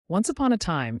Once upon a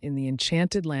time, in the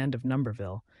enchanted land of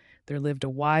Numberville, there lived a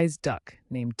wise duck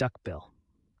named Duckbill.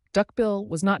 Duckbill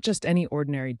was not just any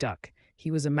ordinary duck.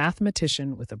 He was a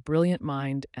mathematician with a brilliant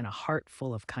mind and a heart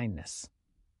full of kindness.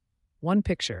 One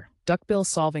picture, Duckbill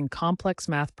solving complex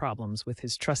math problems with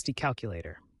his trusty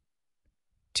calculator.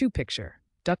 Two picture,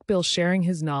 Duckbill sharing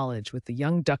his knowledge with the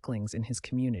young ducklings in his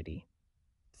community.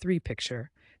 Three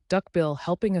picture, Duckbill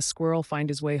helping a squirrel find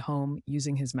his way home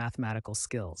using his mathematical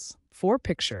skills. Four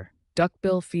picture,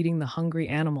 Duckbill feeding the hungry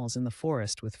animals in the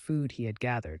forest with food he had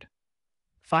gathered.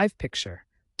 Five picture,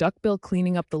 Duckbill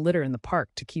cleaning up the litter in the park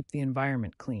to keep the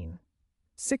environment clean.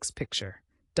 Six picture,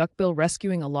 Duckbill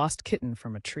rescuing a lost kitten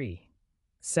from a tree.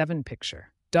 Seven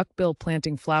picture, Duckbill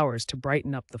planting flowers to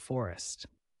brighten up the forest.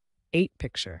 Eight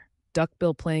picture,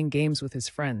 Duckbill playing games with his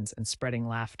friends and spreading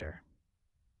laughter.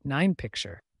 Nine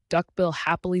picture, Duckbill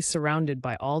happily surrounded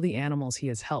by all the animals he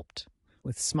has helped,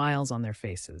 with smiles on their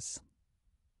faces.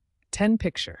 10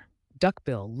 picture,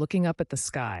 Duckbill looking up at the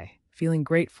sky, feeling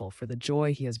grateful for the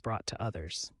joy he has brought to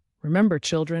others. Remember,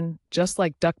 children, just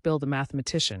like Duckbill the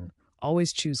Mathematician,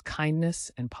 always choose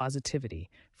kindness and positivity,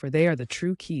 for they are the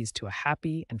true keys to a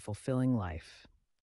happy and fulfilling life.